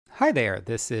Hi there,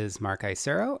 this is Mark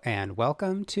Isero, and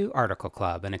welcome to Article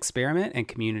Club, an experiment in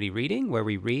community reading where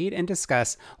we read and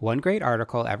discuss one great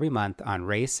article every month on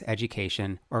race,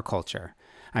 education, or culture.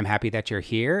 I'm happy that you're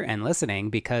here and listening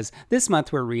because this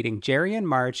month we're reading Jerry and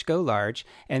Marge Go Large,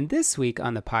 and this week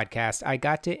on the podcast I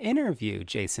got to interview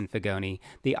Jason Fagone,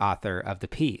 the author of the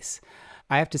piece.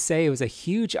 I have to say it was a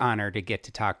huge honor to get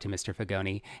to talk to Mr.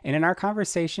 Fagone, and in our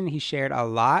conversation he shared a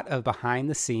lot of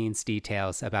behind-the-scenes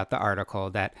details about the article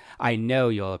that I know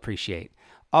you'll appreciate.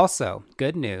 Also,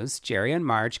 good news, Jerry and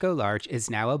Marge Go Large is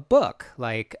now a book,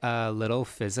 like a little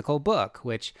physical book,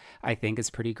 which I think is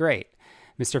pretty great.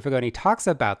 Mr. Fagone talks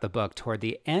about the book toward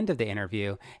the end of the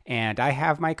interview, and I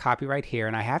have my copy right here,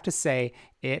 and I have to say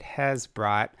it has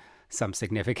brought some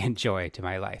significant joy to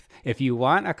my life. If you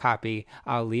want a copy,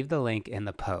 I'll leave the link in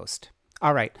the post.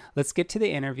 All right, let's get to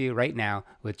the interview right now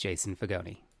with Jason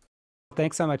Fagone.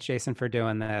 Thanks so much, Jason, for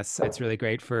doing this. It's really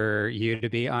great for you to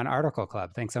be on Article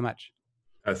Club. Thanks so much.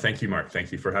 Thank you, Mark.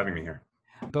 Thank you for having me here.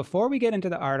 Before we get into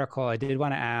the article, I did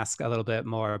want to ask a little bit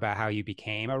more about how you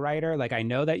became a writer. Like, I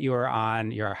know that you were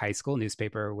on your high school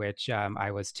newspaper, which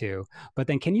I was too. But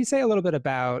then can you say a little bit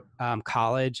about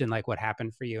college and like what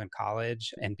happened for you in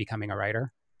college and becoming a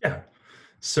writer? Yeah.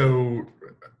 So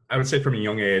I would say from a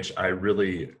young age, I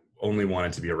really only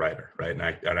wanted to be a writer, right?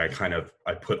 And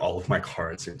I put all of my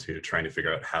cards into trying to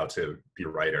figure out how to be a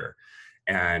writer.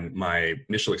 And my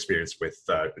initial experience with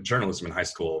journalism in high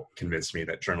school convinced me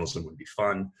that journalism would be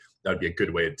fun. That would be a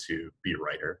good way to be a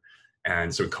writer.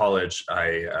 And so in college,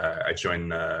 I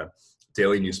joined the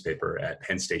daily newspaper at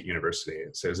Penn State University.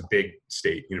 So it was a big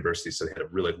state university, so they had a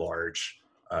really large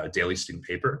daily student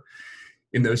paper.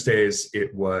 In those days,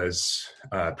 it was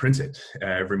printed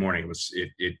every morning.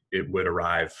 It would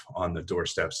arrive on the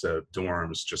doorsteps of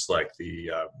dorms, just like the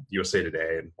USA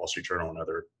Today and Wall Street Journal and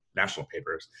other national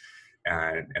papers.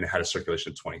 And it had a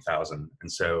circulation of 20,000.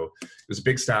 And so it was a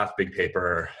big staff, big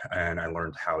paper, and I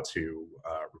learned how to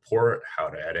report, how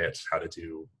to edit, how to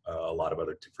do a lot of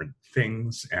other different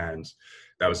things. And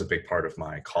that was a big part of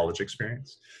my college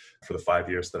experience for the 5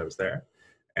 years that I was there.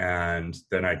 And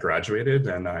then I graduated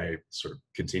and I sort of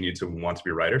continued to want to be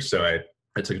a writer. So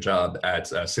I took a job at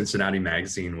Cincinnati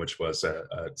Magazine, which was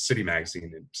a city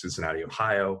magazine in Cincinnati,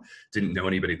 Ohio. Didn't know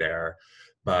anybody there.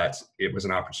 But it was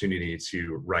an opportunity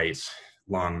to write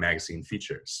long magazine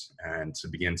features and to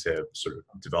begin to sort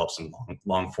of develop some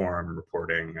long form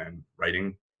reporting and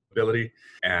writing ability.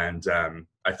 And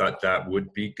I thought that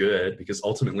would be good because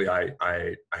ultimately I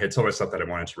had told myself that I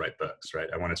wanted to write books, right?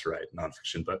 I wanted to write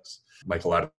nonfiction books, like a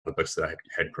lot of the books that I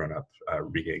had grown up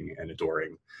reading and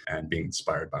adoring and being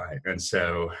inspired by. And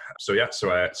so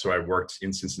I worked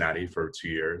in Cincinnati for 2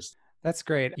 years. That's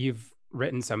great. You've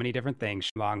written so many different things,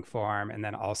 long form, and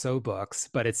then also books.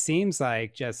 But it seems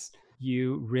like just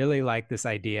you really like this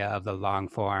idea of the long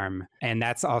form. And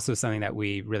that's also something that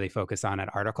we really focus on at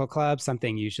Article Club,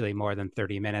 something usually more than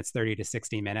 30 minutes, 30 to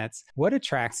 60 minutes. What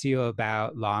attracts you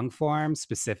about long form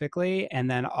specifically?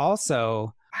 And then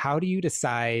also, how do you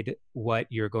decide what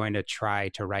you're going to try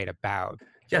to write about?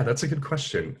 Yeah, that's a good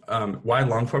question. Why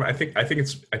long form? I think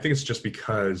it's just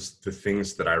because the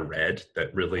things that I read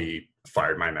that really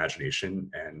fired my imagination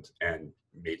and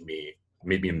made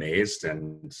me amazed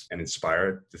and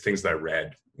inspired. The things that I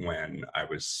read when I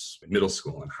was in middle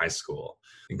school and high school,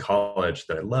 in college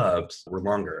that I loved were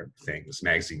longer things,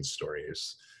 magazine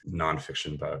stories,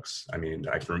 nonfiction books. I mean,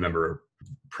 I can remember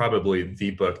probably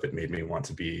the book that made me want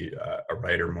to be a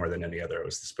writer more than any other. It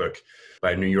was this book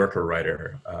by a New Yorker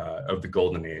writer of the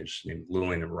golden age named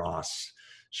Lillian Ross.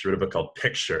 She wrote a book called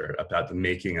Picture about the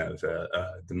making of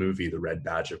the movie The Red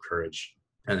Badge of Courage.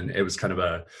 And it was kind of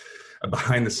a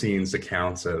behind the scenes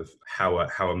account of how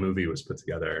a movie was put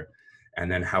together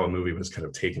and then how a movie was kind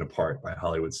of taken apart by a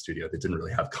Hollywood studio that didn't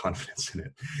really have confidence in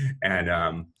it.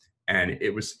 And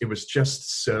it was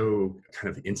just so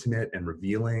kind of intimate and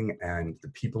revealing, and the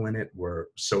people in it were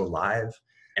so alive,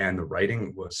 and the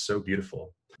writing was so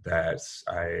beautiful that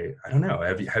I don't know.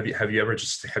 Have you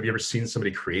ever seen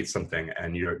somebody create something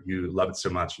and you love it so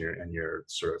much and you're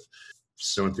sort of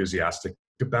so enthusiastic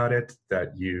about it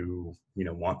that you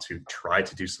want to try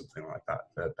to do something like that?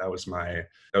 That was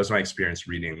my experience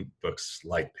reading books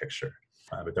like Picture.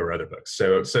 But there were other books.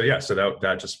 So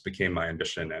that just became my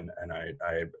ambition, and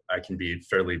I can be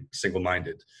fairly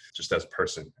single-minded just as a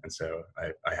person, and so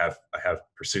I have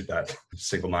pursued that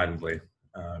single-mindedly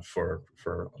for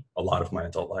a lot of my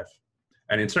adult life.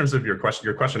 And in terms of your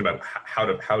question about how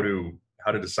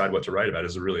to decide what to write about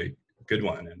is a really good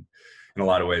one, and in a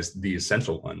lot of ways the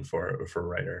essential one for a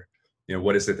writer.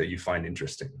 What is it that you find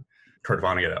interesting? Kurt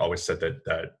Vonnegut always said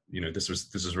that this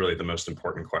is really the most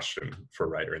important question for a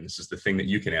writer, and this is the thing that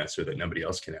you can answer that nobody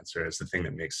else can answer. It's the thing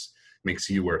that makes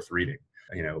you worth reading.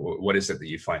 What is it that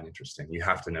you find interesting? You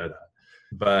have to know that.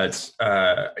 But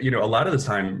a lot of the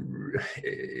time,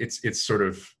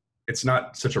 it's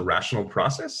not such a rational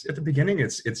process at the beginning.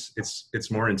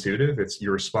 It's more intuitive.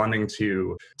 You're responding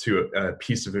to a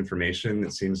piece of information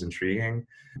that seems intriguing.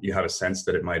 You have a sense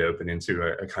that it might open into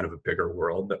a kind of a bigger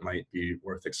world that might be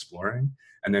worth exploring.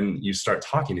 And then you start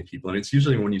talking to people. And it's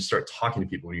usually when you start talking to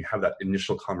people, when you have that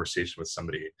initial conversation with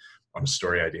somebody on a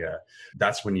story idea,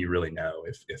 that's when you really know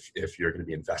if you're going to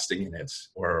be investing in it,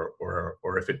 or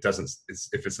if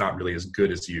it's not really as good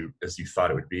as you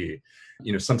thought it would be.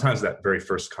 Sometimes that very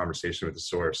first conversation with the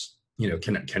source,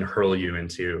 can hurl you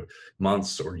into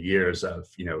months or years of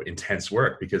intense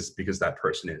work because that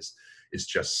person is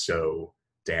just so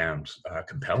damned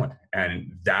compelling.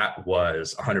 And that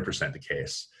was 100% the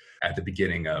case at the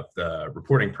beginning of the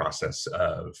reporting process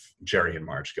of Jerry and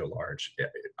Marge Go Large.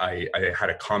 I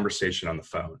had a conversation on the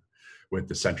phone with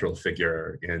the central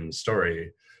figure in the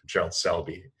story, Gerald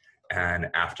Selby.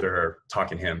 And after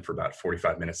talking to him for about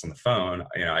 45 minutes on the phone,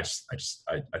 I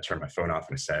turned my phone off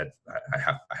and I said, I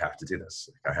have to do this.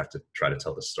 I have to try to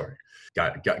tell this story.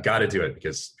 Got to do it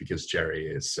because Jerry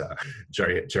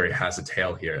has a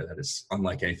tale here that is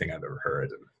unlike anything I've ever heard,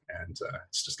 and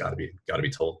it's just got to be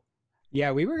told.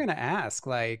 Yeah, we were going to ask,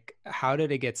 how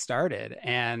did it get started?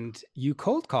 And you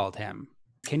cold called him.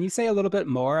 Can you say a little bit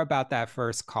more about that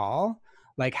first call?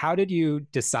 How did you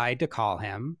decide to call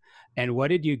him? And what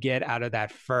did you get out of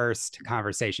that first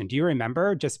conversation? Do you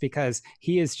remember? Just because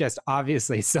he is just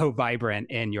obviously so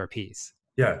vibrant in your piece.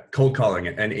 Yeah, cold calling,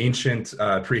 an ancient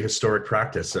prehistoric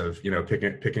practice of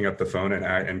picking up the phone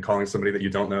and calling somebody that you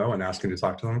don't know and asking to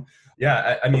talk to them.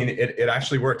 Yeah, I mean it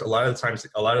actually worked. A lot of times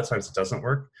it doesn't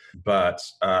work, but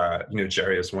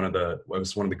Jerry was one of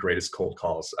the greatest cold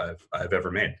calls I've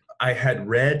ever made. I had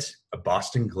read a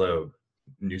Boston Globe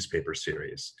newspaper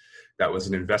series that was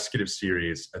an investigative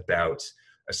series about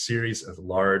a series of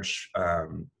large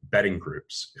betting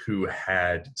groups who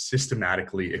had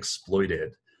systematically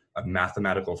exploited a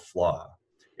mathematical flaw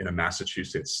in a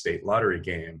Massachusetts state lottery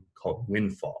game called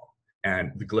Windfall.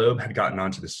 And the Globe had gotten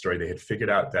onto this story. They had figured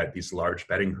out that these large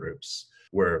betting groups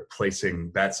were placing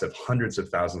bets of hundreds of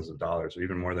thousands of dollars, or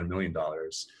even more than $1 million,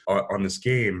 on this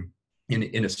game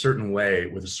in a certain way,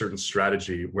 with a certain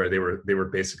strategy, where they were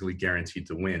basically guaranteed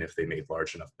to win if they made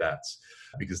large enough bets,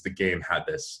 because the game had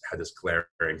this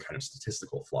glaring kind of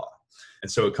statistical flaw.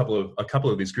 And so a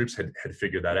couple of these groups had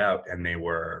figured that out, and they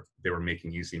were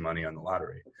making easy money on the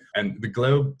lottery. And the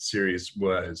Globe series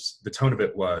the tone of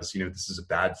it was, this is a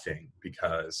bad thing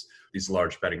because these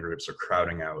large betting groups are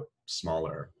crowding out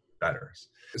smaller bettors.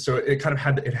 So it kind of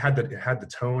had the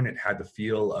tone, it had the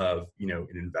feel of an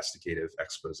investigative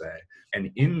expose. And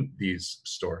in these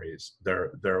stories,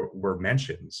 there were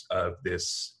mentions of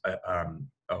this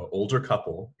older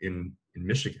couple in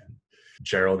Michigan,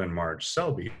 Gerald and Marge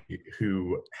Selby,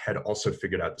 who had also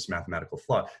figured out this mathematical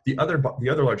flaw. The other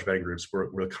large betting groups were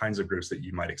the kinds of groups that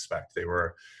you might expect. They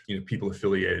were people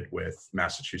affiliated with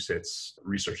Massachusetts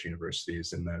research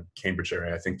universities in the Cambridge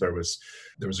area. I think there was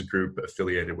a group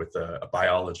affiliated with a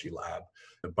biology lab.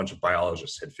 A bunch of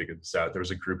biologists had figured this out. There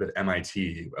was a group at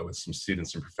MIT with some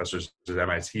students and professors at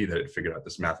MIT that had figured out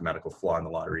this mathematical flaw in the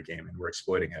lottery game and were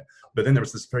exploiting it. But then there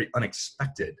was this very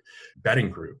unexpected betting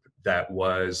group that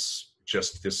was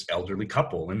just this elderly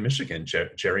couple in Michigan,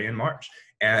 Jerry and Marge.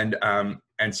 And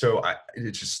so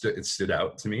it stood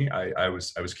out to me. I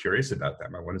was curious about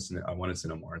them. I wanted to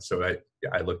know more. And so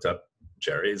I looked up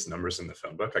Jerry's numbers in the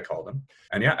phone book. I called him.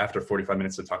 And yeah, after 45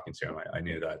 minutes of talking to him, I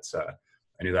knew that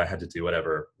I had to do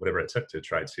whatever it took to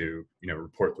try to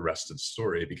report the rest of the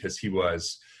story, because he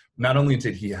was, not only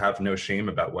did he have no shame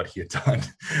about what he had done,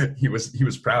 he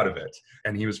was proud of it.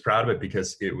 And he was proud of it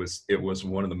because it was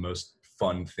one of the most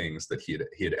fun things that he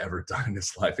had ever done in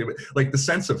his life. It was like the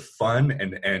sense of fun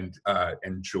and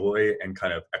joy and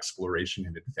kind of exploration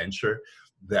and adventure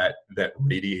that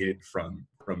radiated from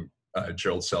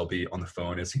Gerald Selby on the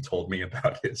phone as he told me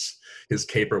about his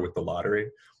caper with the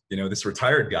lottery. This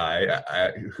retired guy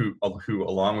who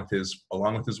along with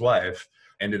his wife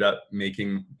ended up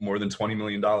making more than $20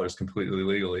 million completely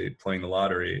legally playing the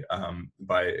lottery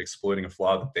by exploiting a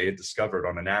flaw that they had discovered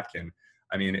on a napkin.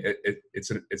 I mean, it's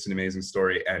an amazing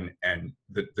story, and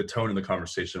the tone of the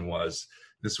conversation was,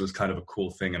 this was kind of a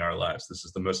cool thing in our lives. This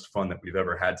is the most fun that we've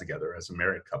ever had together as a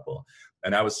married couple,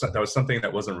 and that was something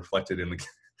that wasn't reflected in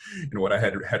what I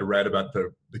had read about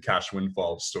the cash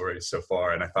windfall story so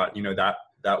far. And I thought,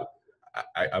 that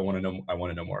I want to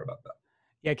know more about that.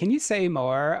 Yeah, can you say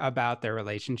more about their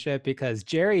relationship? Because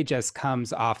Jerry just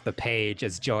comes off the page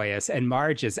as joyous, and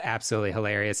Marge is absolutely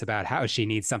hilarious about how she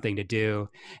needs something to do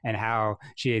and how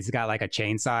she's got like a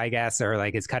chainsaw, I guess, or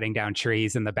like is cutting down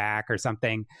trees in the back or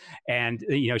something. And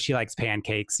she likes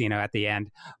pancakes, at the end.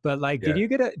 But like, did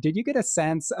Yeah. you get a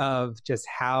sense of just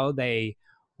how they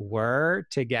were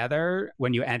together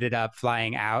when you ended up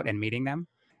flying out and meeting them?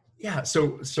 Yeah,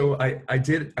 so I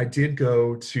did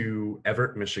go to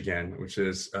Everett, Michigan, which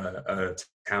is a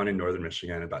town in northern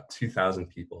Michigan, about 2,000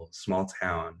 people, small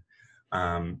town,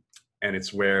 um, and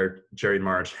it's where Jerry and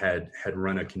Marge had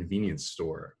run a convenience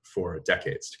store for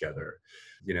decades together.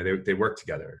 They worked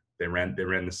together. They ran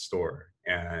the store,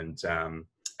 and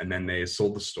then they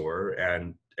sold the store,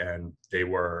 and they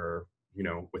were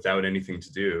without anything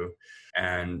to do,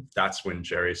 and that's when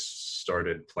Jerry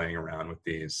started playing around with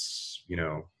these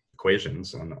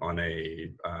equations on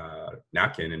a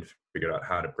napkin and figured out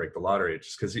how to break the lottery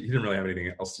just because he didn't really have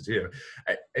anything else to do.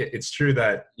 It's true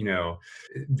that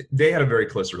they had a very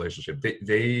close relationship.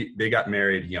 They got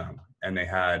married young and they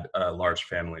had a large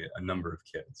family, a number of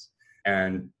kids,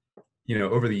 and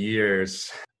over the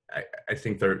years, I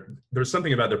think there's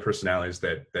something about their personalities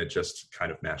that just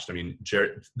kind of meshed. I mean,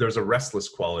 there's a restless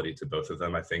quality to both of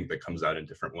them, I think, that comes out in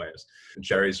different ways.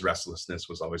 Jerry's restlessness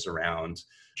was always around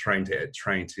trying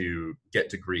to get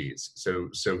degrees. So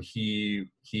he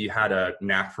had a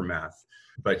knack for math,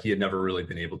 but he had never really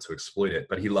been able to exploit it.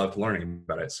 But he loved learning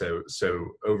about it. So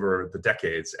over the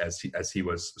decades, as he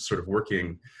was sort of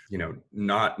working,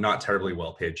 not terribly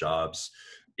well paid jobs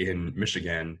in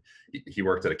Michigan. He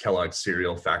worked at a Kellogg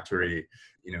cereal factory.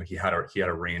 He had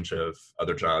a range of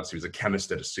other jobs. He was a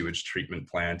chemist at a sewage treatment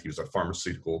plant. He was a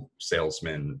pharmaceutical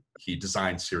salesman. He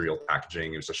designed cereal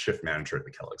packaging. He was a shift manager at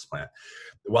the Kellogg's plant.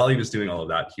 While he was doing all of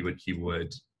that, he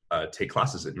would take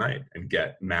classes at night and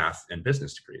get math and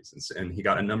business degrees. And he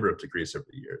got a number of degrees over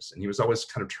the years. And he was always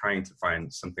kind of trying to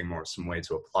find some way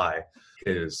to apply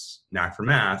his knack for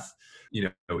math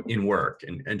in work,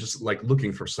 and just like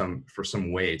looking for some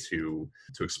way to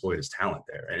exploit his talent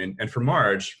there. And for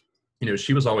Marge,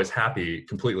 she was always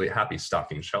completely happy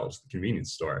stocking shelves at the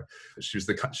convenience store. She was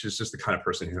just the kind of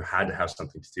person who had to have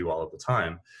something to do all of the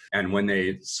time. And when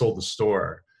they sold the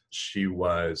store, she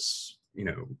was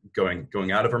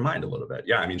going out of her mind a little bit.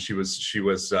 Yeah, I mean, she'd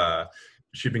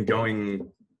been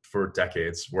going for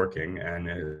decades working, and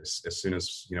as soon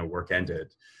as work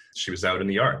ended, she was out in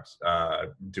the yard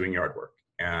doing yard work.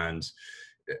 And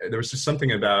there was just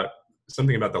something about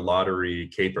the lottery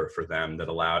caper for them that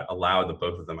allowed the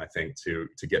both of them, I think, to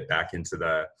get back into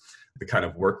the kind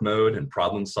of work mode and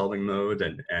problem solving mode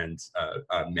and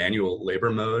manual labor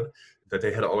mode that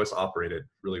they had always operated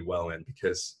really well in.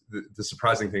 Because the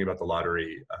surprising thing about the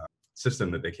lottery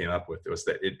system that they came up with was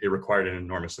that it required an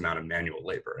enormous amount of manual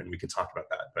labor, and we could talk about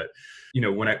that. But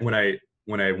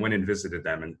when I went and visited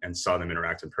them and saw them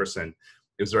interact in person,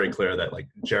 it was very clear that like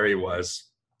Jerry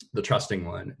was the trusting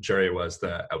one, Jerry was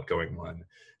the outgoing one,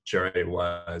 Jerry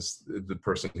was the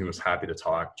person who was happy to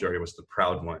talk, Jerry was the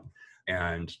proud one,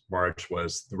 and Marge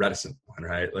was the reticent one,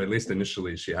 right? At least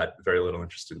initially, she had very little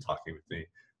interest in talking with me.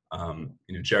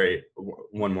 Jerry,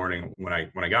 one morning when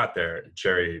I got there,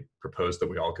 Jerry proposed that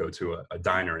we all go to a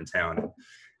diner in town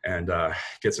and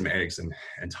get some eggs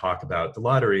and talk about the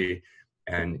lottery.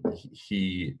 And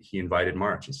he invited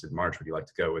Marge. He said, "Marge, would you like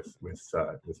to go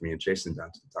with me and Jason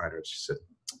down to the diner?" And she said,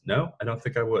 "No, I don't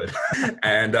think I would."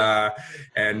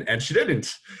 and she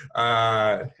didn't.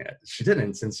 She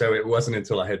didn't. And so it wasn't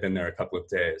until I had been there a couple of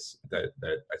days that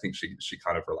I think she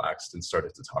kind of relaxed and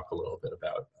started to talk a little bit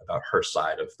about her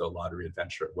side of the lottery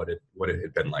adventure, what it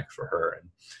had been like for her,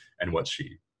 and what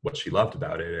she loved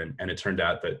about it. And it turned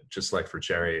out that just like for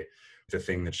Jerry, the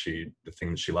thing that she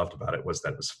loved about it was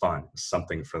that it was fun. It was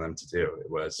something for them to do. It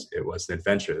was an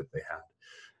adventure that they had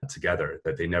together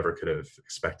that they never could have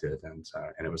expected, and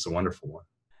it was a wonderful one.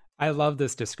 I love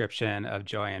this description of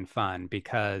joy and fun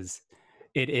because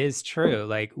it is true.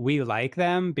 Like, we like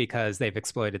them because they've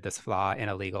exploited this flaw in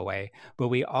a legal way, but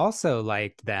we also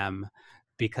liked them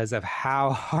because of how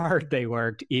hard they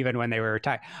worked even when they were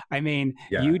retired. I mean,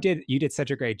 Yeah. you did such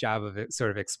a great job of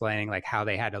sort of explaining like how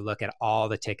they had to look at all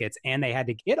the tickets and they had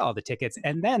to get all the tickets,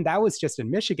 and then that was just in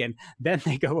Michigan. Then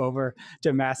they go over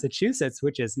to Massachusetts,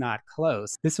 which is not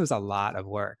close. This was a lot of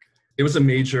work. It was a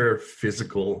major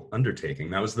physical undertaking.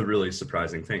 That was the really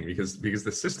surprising thing, because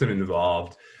the system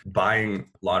involved buying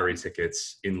lottery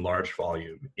tickets in large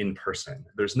volume in person.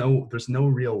 There's no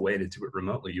real way to do it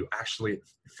remotely. You actually,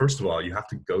 first of all, you have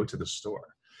to go to the store.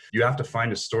 You have to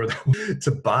find a store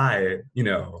to buy,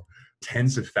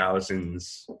 tens of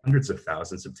thousands, hundreds of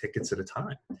thousands of tickets at a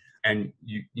time. And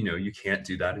you can't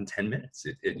do that in 10 minutes.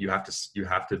 You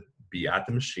have to be at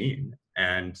the machine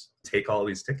and take all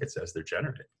these tickets as they're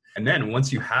generated. And then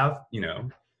once you have,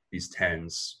 these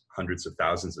tens, hundreds of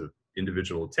thousands of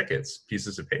individual tickets,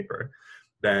 pieces of paper,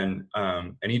 then,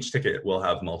 and each ticket will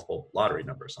have multiple lottery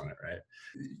numbers on it, right?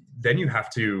 Then you have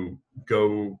to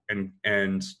go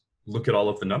and look at all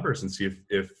of the numbers and see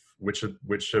if which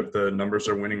of the numbers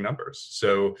are winning numbers.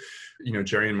 So,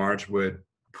 Jerry and Marge would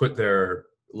put their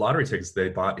lottery tickets they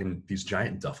bought in these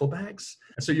giant duffel bags.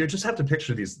 And so you just have to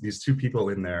picture these two people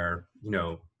in their,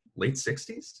 late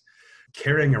 60s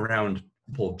carrying around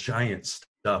giant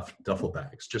stuffed duffel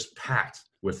bags, just packed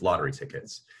with lottery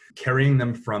tickets, carrying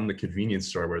them from the convenience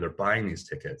store where they're buying these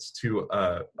tickets to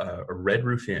a Red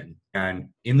Roof Inn. And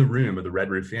in the room of the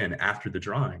Red Roof Inn after the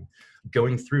drawing,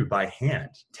 going through by hand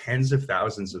tens of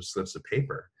thousands of slips of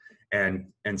paper and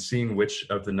seeing which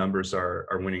of the numbers are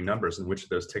winning numbers and which of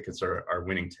those tickets are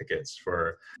winning tickets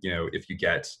for, if you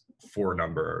get 4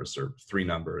 numbers or 3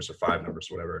 numbers or 5 numbers,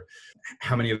 whatever,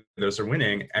 how many of those are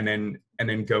winning, and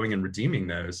then going and redeeming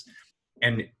those.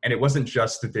 And it wasn't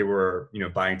just that they were,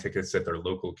 buying tickets at their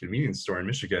local convenience store in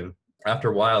Michigan. After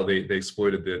a while, they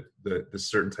exploited the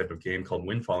certain type of game called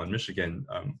Windfall in Michigan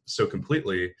so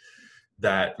completely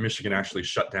that Michigan actually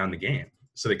shut down the game.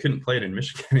 So they couldn't play it in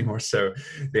Michigan anymore. So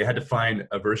they had to find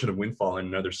a version of Windfall in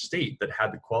another state that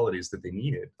had the qualities that they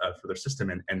needed for their system.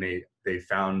 And they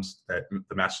found that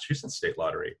the Massachusetts State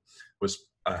Lottery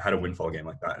had a Windfall game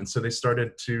like that. And so they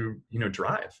started to,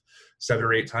 drive 7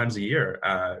 or 8 times a year,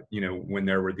 when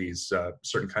there were these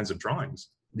certain kinds of drawings.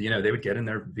 They would get in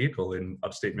their vehicle in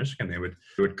upstate Michigan. They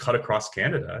would cut across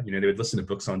Canada. They would listen to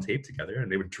books on tape together, and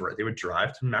they would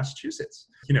drive to Massachusetts.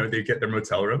 They'd get their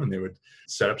motel room, and they would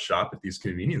set up shop at these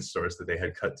convenience stores that they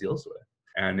had cut deals with.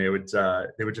 And they would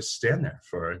just stand there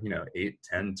for 8,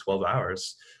 10, 12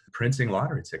 hours printing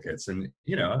lottery tickets. And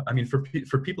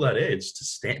for people that age to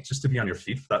stand, just to be on your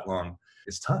feet for that long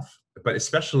is tough. But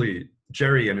especially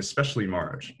Jerry and especially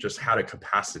Marge just had a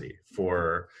capacity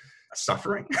for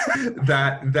suffering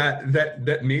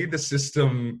that made the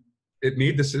system. It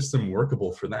made the system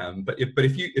workable for them. But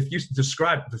if you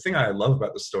describe, the thing I love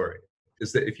about the story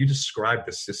is that if you describe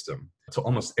the system to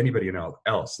almost anybody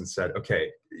else and said, okay,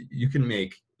 you can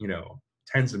make,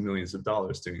 tens of millions of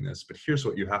dollars doing this, but here's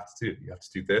what you have to do. You have to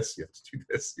do this, you have to do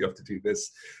this, you have to do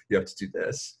this, you have to do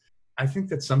this. I think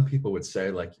that some people would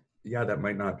say, like, yeah, that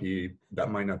might not be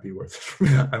worth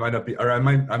it.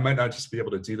 I might not just be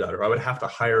able to do that, or I would have to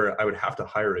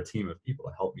hire a team of people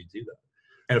to help me do that.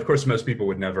 And of course, most people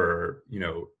would never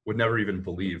even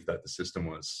believe that the system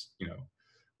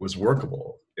was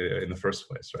workable in the first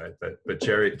place, right? But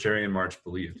Jerry and Marge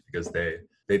believed, because they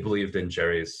believed in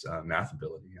Jerry's math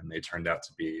ability, and they turned out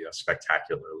to be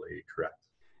spectacularly correct.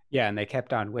 Yeah, and they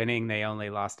kept on winning. They only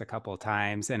lost a couple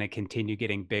times, and it continued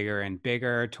getting bigger and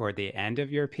bigger toward the end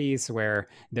of your piece where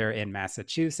they're in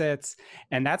Massachusetts.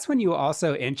 And that's when you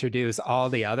also introduce all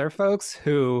the other folks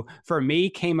who, for me,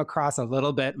 came across a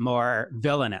little bit more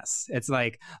villainous. It's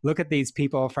like, look at these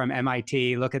people from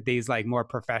MIT, look at these like more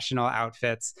professional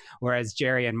outfits, whereas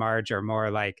Jerry and Marge are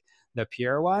more like the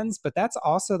pure ones. But that's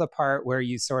also the part where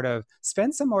you sort of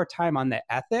spend some more time on the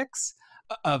ethics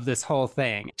of this whole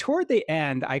thing. Toward the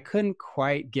end, I couldn't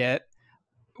quite get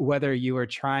whether you were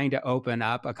trying to open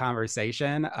up a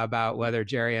conversation about whether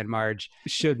Jerry and Marge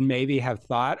should maybe have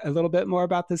thought a little bit more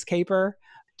about this caper.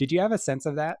 Did you have a sense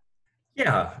of that?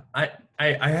 Yeah, I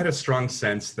had a strong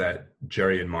sense that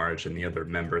Jerry and Marge and the other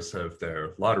members of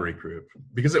their lottery group,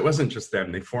 because it wasn't just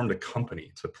them, they formed a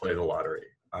company to play the lottery.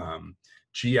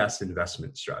 GS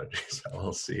Investment Strategies,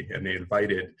 LLC, and they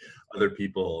invited other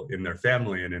people in their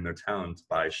family and in their town to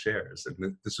buy shares.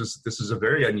 And this is a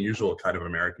very unusual kind of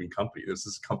American company. This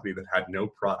is a company that had no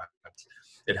product.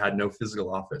 It had no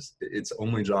physical office. Its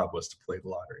only job was to play the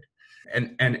lottery.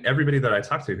 And everybody that I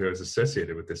talked to who was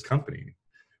associated with this company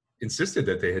insisted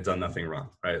that they had done nothing wrong,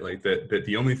 right? Like that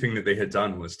the only thing that they had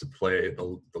done was to play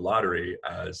the lottery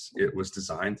as it was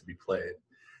designed to be played.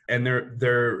 And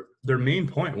their main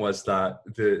point was that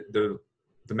the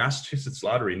Massachusetts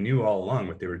Lottery knew all along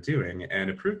what they were doing and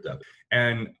approved of it.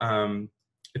 And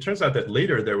it turns out that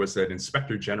later there was an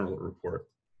Inspector General report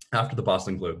after the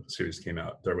Boston Globe series came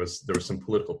out. There was some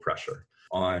political pressure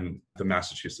on the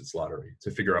Massachusetts Lottery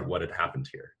to figure out what had happened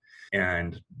here.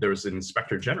 And there was an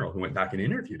Inspector General who went back and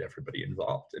interviewed everybody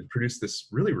involved and produced this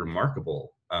really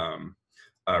remarkable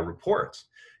report.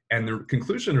 And the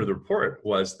conclusion of the report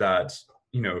was that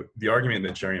the argument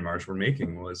that Jerry and Marge were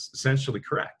making was essentially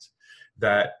correct.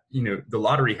 That, the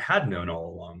lottery had known all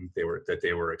along that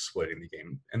they were exploiting the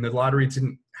game. And the lottery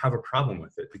didn't have a problem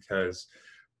with it because,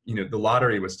 the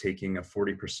lottery was taking a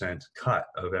 40% cut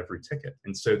of every ticket.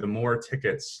 And so the more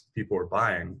tickets people were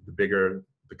buying, the bigger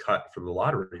the cut for the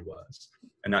lottery was.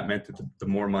 And that meant that the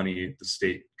more money the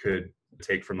state could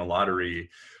take from the lottery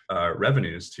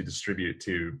revenues to distribute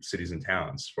to cities and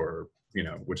towns for,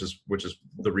 which is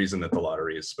the reason that the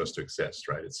lottery is supposed to exist,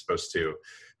 right? It's supposed to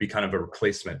be kind of a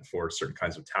replacement for certain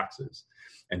kinds of taxes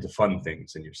and to fund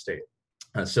things in your state.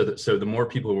 So the more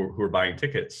people who were buying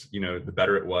tickets, the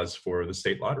better it was for the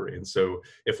state lottery. And so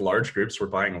if large groups were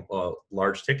buying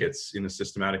large tickets in a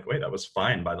systematic way, that was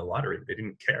fine by the lottery. They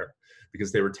didn't care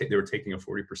because they were taking a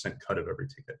 40% cut of every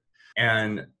ticket.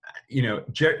 And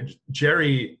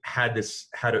Jerry had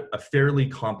a fairly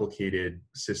complicated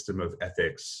system of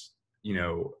ethics,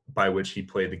 by which he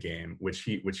played the game, which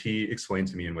he explained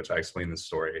to me, and which I explained in the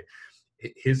story.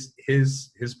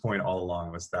 His point all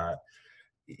along was that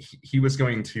he was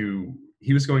going to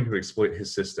exploit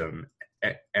his system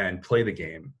and play the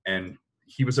game, and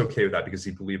he was okay with that because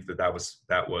he believed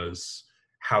that was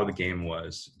how the game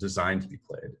was designed to be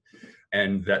played,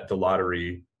 and that the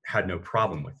lottery had no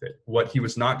problem with it. What he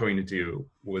was not going to do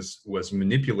was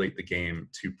manipulate the game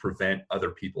to prevent other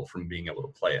people from being able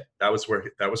to play it. That was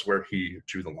where he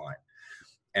drew the line.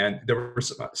 And there were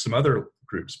some other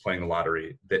groups playing the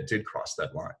lottery that did cross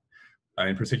that line.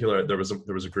 In particular, there was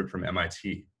a group from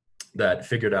MIT that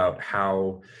figured out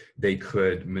how they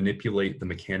could manipulate the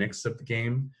mechanics of the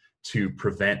game to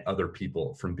prevent other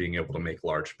people from being able to make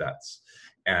large bets.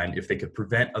 And if they could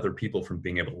prevent other people from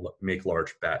being able to make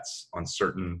large bets on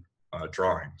certain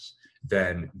drawings,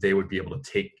 then they would be able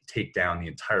to take down the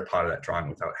entire pot of that drawing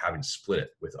without having to split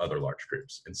it with other large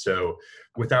groups. And so,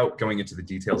 without going into the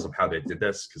details of how they did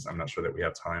this, because I'm not sure that we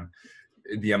have time,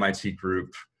 the MIT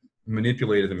group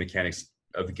manipulated the mechanics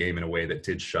of the game in a way that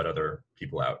did shut other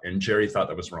people out. And Jerry thought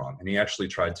that was wrong, and he actually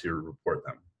tried to report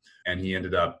them. And he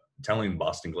ended up telling the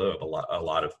Boston Globe a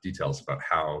lot of details about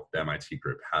how the MIT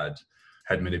group had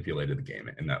manipulated the game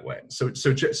in that way. So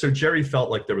Jerry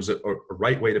felt like there was a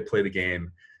right way to play the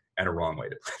game and a wrong way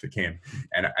to play the game.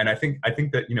 And I think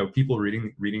that people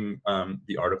reading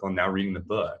the article and now reading the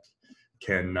book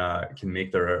can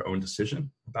make their own decision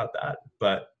about that.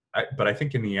 But I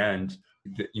think in the end,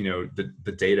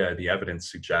 the data, the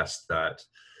evidence suggests that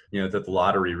that the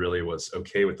lottery really was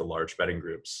okay with the large betting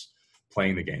groups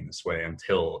playing the game this way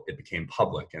until it became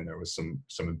public and there was some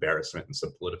embarrassment and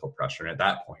some political pressure. And at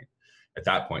that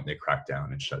point they cracked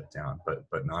down and shut it down,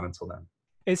 but not until then.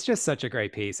 It's just such a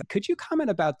great piece. Could you comment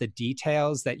about the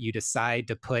details that you decide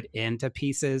to put into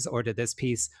pieces or to this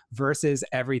piece versus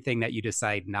everything that you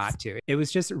decide not to? It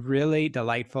was just really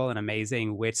delightful and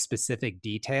amazing which specific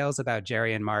details about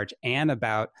Jerry and Marge and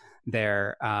about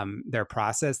their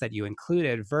process that you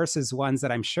included versus ones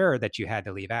that I'm sure that you had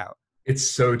to leave out. It's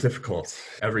so difficult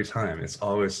every time. It's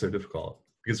always so difficult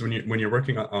because when you're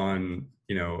working on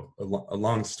a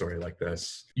long story like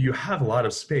this, you have a lot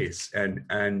of space and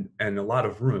a lot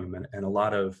of room and a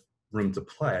lot of room to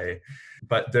play,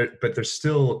 but there's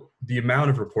still the amount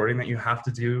of reporting that you have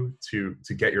to do to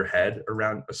get your head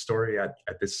around a story at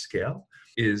this scale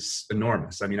is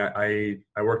enormous. I mean, I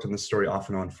worked on this story off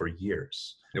and on for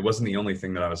years. It wasn't the only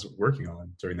thing that I was working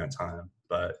on during that time,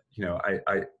 but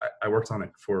I worked on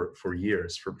it for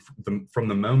years. From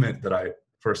the moment that I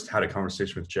first had a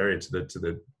conversation with Jerry to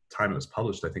the time it was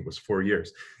published, I think was 4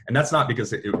 years. And that's not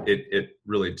because it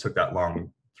really took that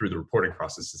long through the reporting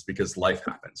process. It's because life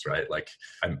happens, right? Like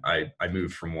I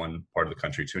moved from one part of the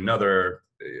country to another,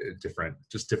 different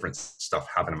stuff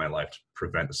happened in my life to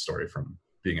prevent the story from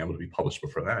being able to be published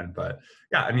before then. But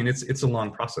yeah, I mean, it's a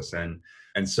long process. And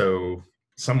so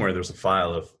somewhere there's a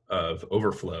file of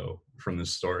overflow from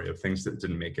this story of things that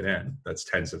didn't make it in. That's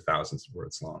tens of thousands of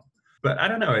words long. But I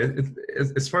don't know.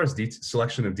 As far as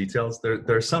selection of details,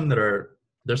 there's some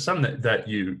that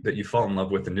you fall in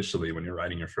love with initially when you're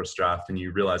writing your first draft, and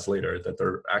you realize later that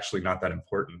they're actually not that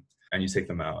important, and you take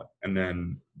them out. And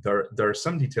then there are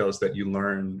some details that you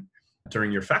learn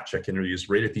during your fact check interviews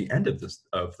right at the end of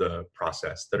the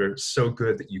process that are so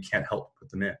good that you can't help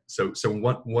put them in. So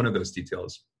one of those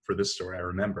details for this story I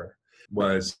remember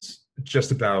was just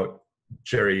about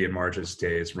Jerry and Marge's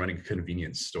days running a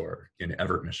convenience store in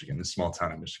Everett, Michigan, this small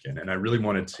town in Michigan. And I really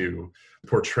wanted to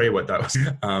portray what that was,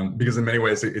 because in many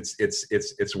ways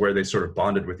it's where they sort of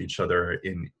bonded with each other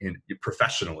in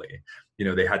professionally,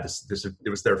 they had this it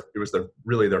was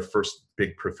really their first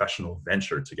big professional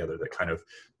venture together that kind of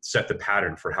set the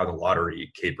pattern for how the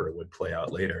lottery caper would play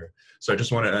out later. So I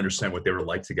just wanted to understand what they were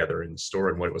like together in the store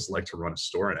and what it was like to run a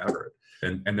store in Everett.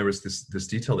 And there was this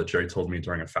detail that Jerry told me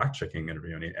during a fact-checking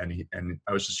interview, and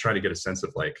I was just trying to get a sense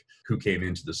of like who came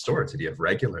into the store. Did he have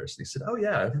regulars? And he said, "Oh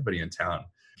yeah, everybody in town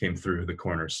came through the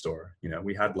corner store.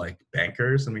 We had like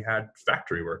bankers and we had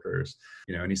factory workers.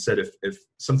 And he said if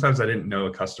sometimes I didn't know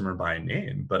a customer by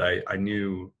name, but I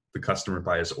knew the customer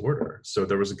by his order. So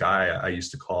there was a guy I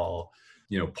used to call,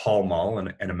 Paul Mall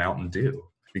and a Mountain Dew,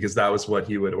 because that was what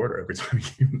he would order every time he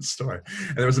came in the store.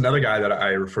 And there was another guy that I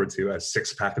referred to as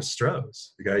 6-pack of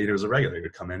Stroh's. The guy, was a regular. He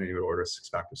would come in and he would order a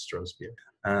 6-pack of Stroh's beer.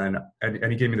 And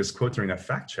he gave me this quote during that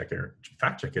fact check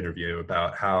interview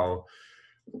about how,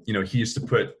 he used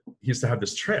to have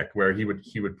this trick where he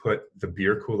would put the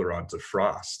beer cooler on to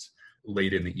frost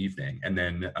late in the evening. And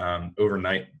then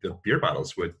overnight, the beer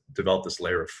bottles would develop this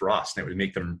layer of frost, and it would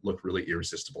make them look really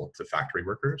irresistible to factory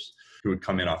workers who would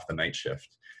come in off the night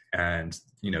shift. And,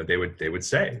 they would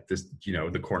say this,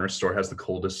 the corner store has the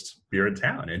coldest beer in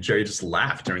town. And Jerry just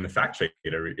laughed during the fact check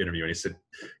interview. And he said,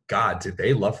 God, did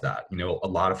they love that? A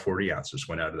lot of 40 ounces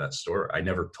went out of that store. I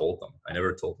never told them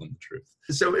the truth.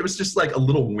 So it was just like a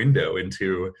little window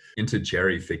into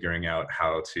Jerry figuring out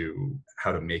how to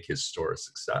make his store a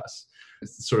success.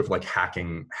 It's sort of like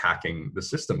hacking the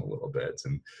system a little bit,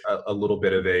 and a little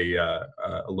bit of a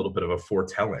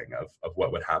foretelling of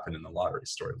what would happen in the lottery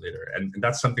store later. And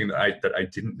that's something that I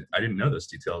didn't know those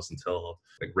details until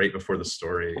like right before the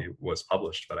story was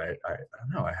published. But I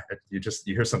don't know. You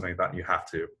hear something about it, you have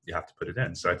to put it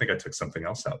in. So I think I took something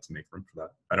else out to make room for that.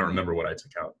 I don't remember what I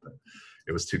took out, but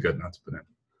it was too good not to put in.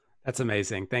 That's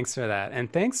amazing. Thanks for that.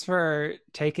 And thanks for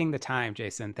taking the time,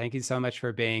 Jason. Thank you so much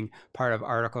for being part of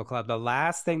Article Club. The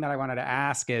last thing that I wanted to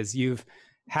ask is, you've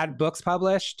had books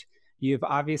published. You've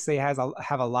obviously have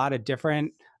a lot of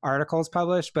different articles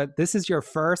published, but this is your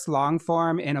first long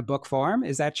form in a book form.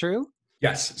 Is that true?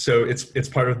 Yes. So it's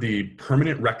part of the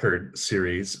permanent record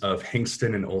series of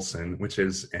Hingston and Olsen, which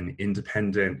is an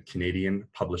independent Canadian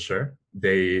publisher.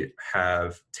 They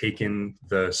have taken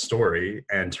the story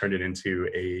and turned it into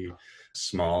a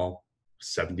small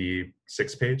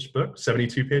 72-page book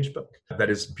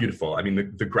that is beautiful. I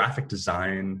mean, the graphic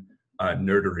design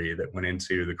nerdery that went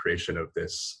into the creation of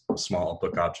this small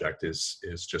book object is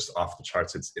just off the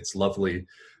charts. It's lovely.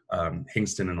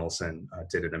 Hingston and Olsen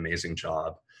did an amazing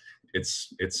job.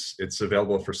 It's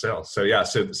available for sale. So yeah,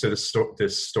 so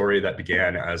this story that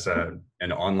began as an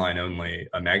online only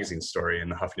magazine story in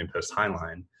the Huffington Post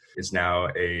Highline is now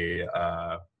a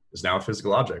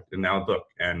physical object and now a book.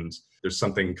 And there's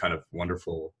something kind of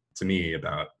wonderful to me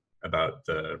about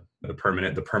the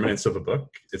permanence of a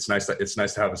book. It's nice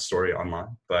to have a story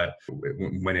online, but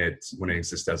when it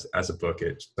exists as a book,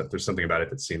 there's something about it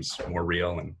that seems more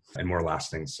real and more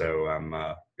lasting.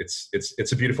 So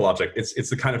it's a beautiful object. It's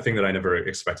the kind of thing that I never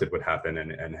expected would happen,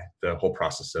 and the whole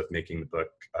process of making the book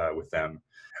with them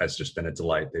has just been a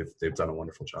delight. They've done a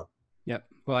wonderful job. Yep.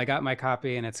 Well, I got my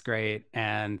copy and it's great.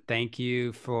 And thank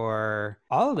you for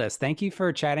all of this. Thank you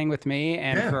for chatting with me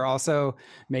and for also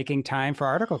making time for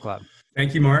Article Club.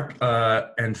 Thank you, Mark.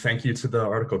 And thank you to the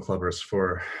Article Clubbers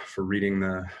for reading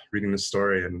the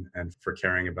story and for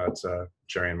caring about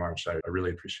Jerry and Marge. I really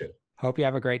appreciate it. Hope you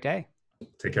have a great day.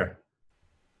 Take care.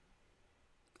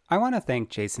 I want to thank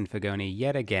Jason Fagone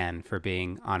yet again for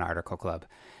being on Article Club.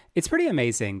 It's pretty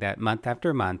amazing that month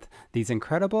after month, these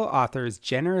incredible authors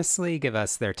generously give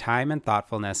us their time and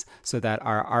thoughtfulness so that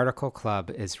our Article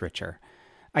Club is richer.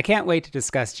 I can't wait to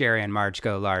discuss Jerry and Marge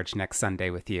Go Large next Sunday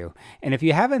with you. And if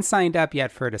you haven't signed up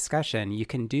yet for a discussion, you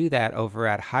can do that over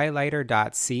at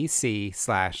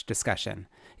highlighter.cc/discussion.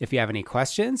 If you have any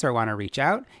questions or want to reach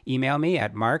out, email me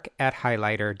at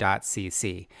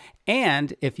mark@highlighter.cc.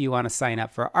 And if you want to sign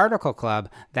up for Article Club,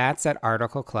 that's at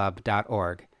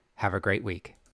articleclub.org. Have a great week.